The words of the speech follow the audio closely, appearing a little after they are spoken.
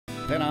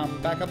Then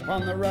I'm back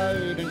upon the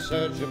road in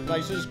search of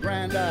places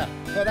grander,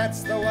 for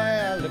that's the way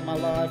I live my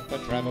life, a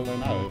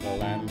travelling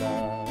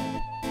overlander.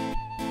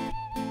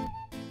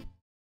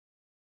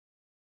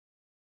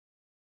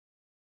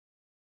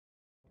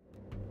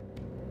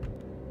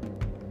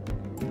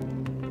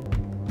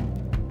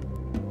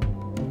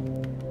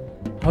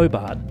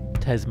 Hobart,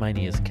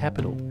 Tasmania's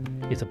capital,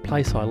 is a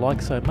place I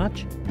like so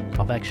much,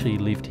 I've actually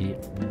lived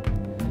here.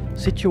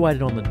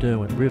 Situated on the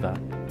Derwent River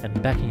and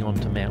backing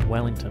onto Mount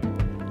Wellington,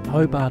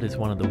 Hobart is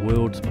one of the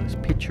world's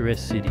most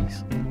picturesque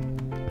cities.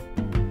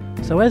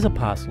 So as a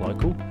past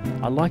local,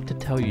 I'd like to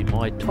tell you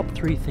my top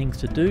 3 things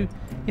to do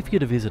if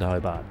you're to visit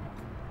Hobart.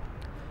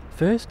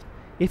 First,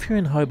 if you're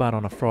in Hobart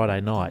on a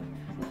Friday night,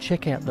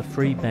 check out the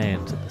free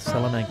bands at the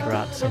Salamanca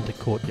Arts Centre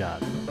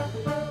courtyard.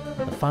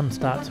 The fun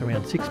starts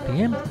around 6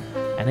 p.m.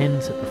 and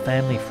ends at the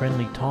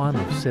family-friendly time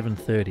of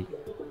 7:30.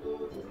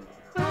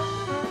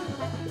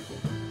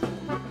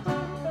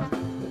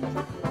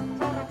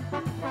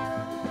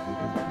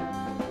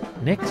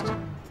 Next,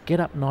 get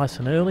up nice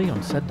and early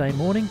on Saturday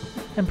morning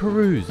and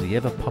peruse the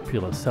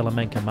ever-popular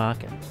Salamanca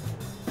market.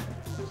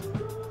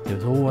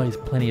 There's always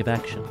plenty of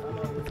action,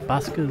 with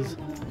buskers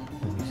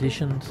and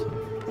musicians,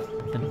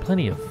 and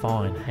plenty of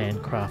fine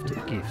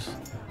handcrafted gifts.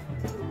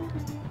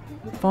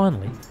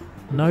 Finally,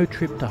 no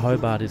trip to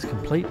Hobart is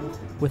complete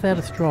without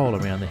a stroll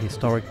around the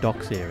historic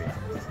docks area.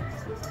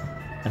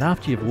 And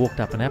after you've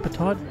walked up an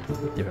appetite,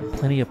 there are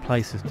plenty of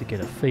places to get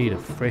a feed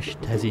of fresh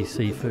Tassie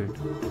seafood.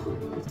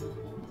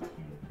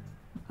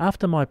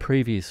 After my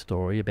previous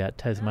story about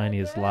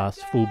Tasmania's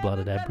last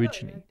full-blooded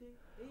Aborigine,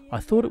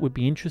 I thought it would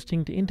be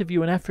interesting to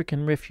interview an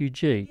African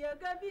refugee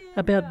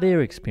about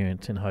their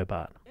experience in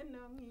Hobart.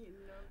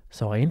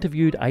 So I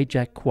interviewed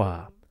Ajak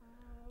Kwai,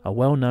 a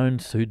well-known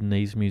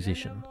Sudanese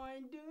musician.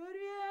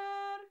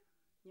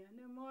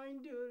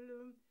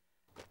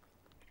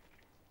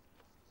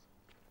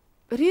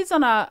 The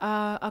reason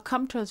I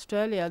come to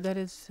Australia, there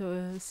is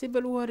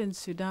civil war in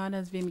Sudan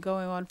has been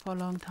going on for a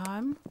long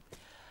time.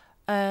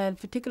 And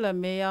particularly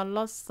me, I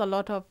lost a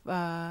lot of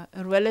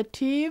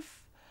relatives.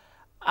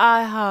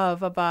 I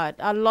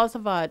lost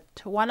about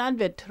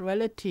 100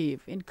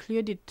 relatives,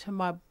 including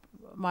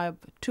my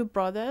 2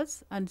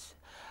 brothers and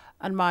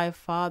my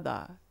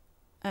father.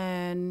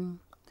 And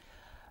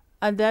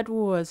that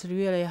was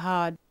really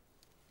hard.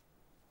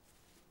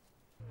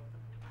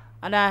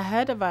 And I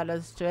heard about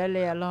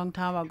Australia a long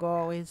time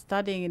ago. We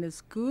studying in a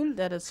school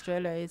that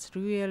Australia is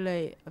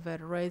really a very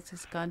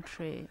racist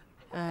country,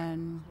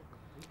 and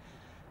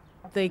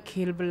they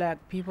killed black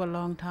people a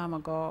long time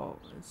ago.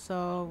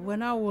 So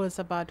when I was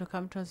about to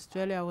come to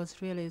Australia, I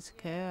was really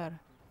scared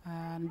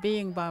and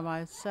being by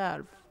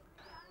myself.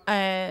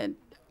 And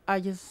I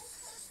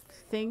just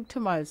think to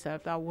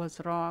myself I was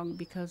wrong,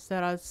 because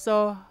I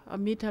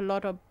meet a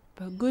lot of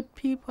good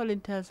people in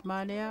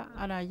Tasmania,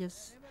 and I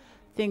just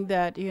think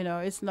that,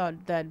 it's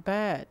not that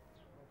bad.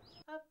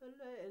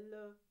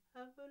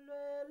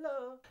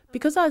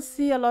 Because I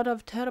see a lot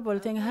of terrible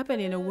things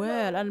happening in the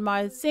world, and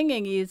my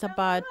singing is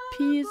about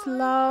peace,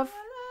 love,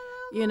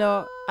 and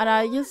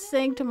I just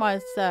think to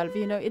myself,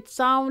 it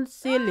sounds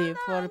silly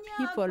for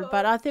people,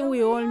 but I think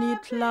we all need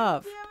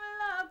love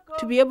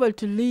to be able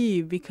to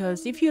live,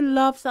 because if you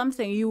love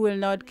something, you will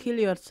not kill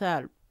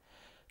yourself.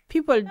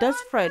 People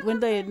desperate when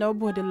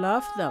nobody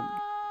loves them,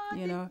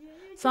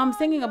 So I'm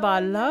thinking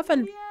about love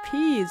and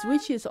peace,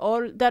 which is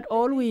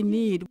all we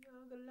need.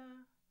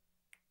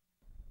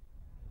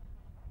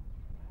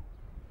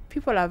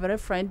 People are very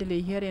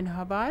friendly here in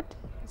Hobart.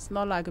 It's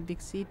not like a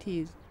big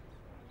cities.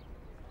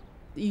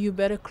 You're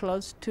very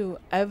close to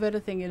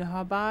everything in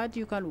Hobart.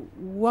 You can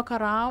walk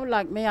around.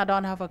 Like me, I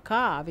don't have a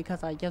car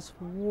because I just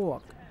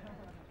walk.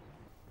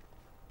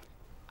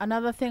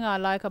 Another thing I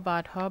like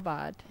about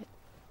Hobart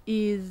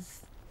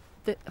is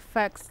the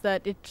fact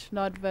that it's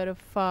not very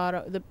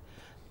far.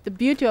 The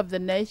beauty of the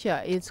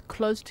nature is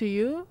close to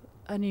you,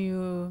 and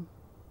you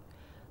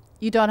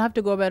don't have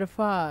to go very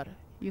far.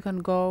 You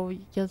can go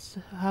just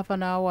half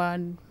an hour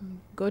and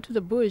go to the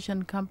bush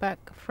and come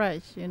back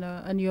fresh,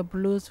 and your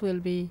blues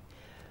will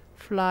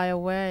fly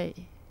away.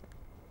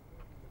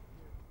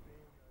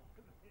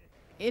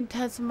 In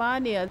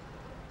Tasmania,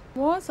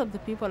 most of the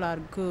people are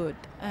good,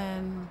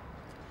 and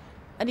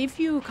if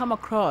you come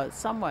across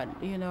someone,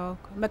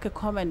 make a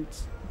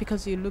comment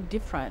because you look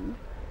different,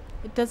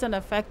 it doesn't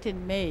affect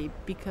me,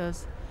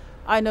 because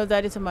I know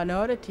that it's a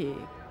minority.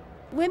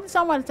 When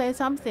someone says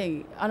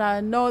something and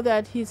I know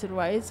that he's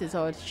racist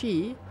or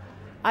she,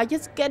 I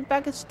just get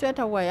back straight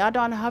away. I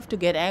don't have to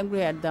get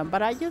angry at them,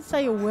 but I just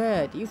say a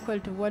word equal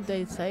to what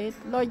they say,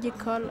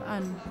 logical,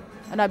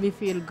 and I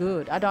feel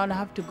good. I don't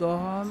have to go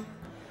home,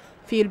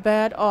 feel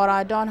bad, or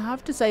I don't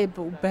have to say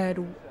bad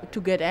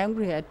to get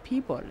angry at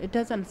people. It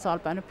doesn't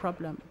solve any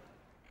problem.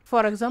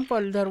 For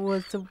example, there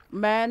was a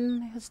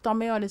man who stopped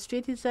me on the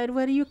street. He said,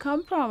 "Where do you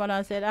come from?" And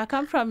I said, "I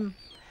come from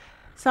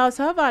South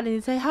Hobart." And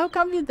he said, "How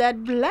come you're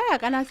that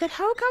black?" And I said,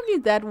 "How come you're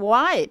that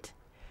white?"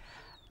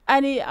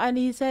 And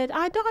he said,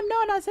 "I don't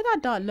know." And I said, "I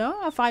don't know.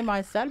 I find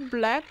myself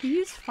black.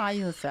 You find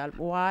yourself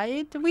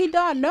white. We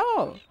don't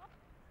know."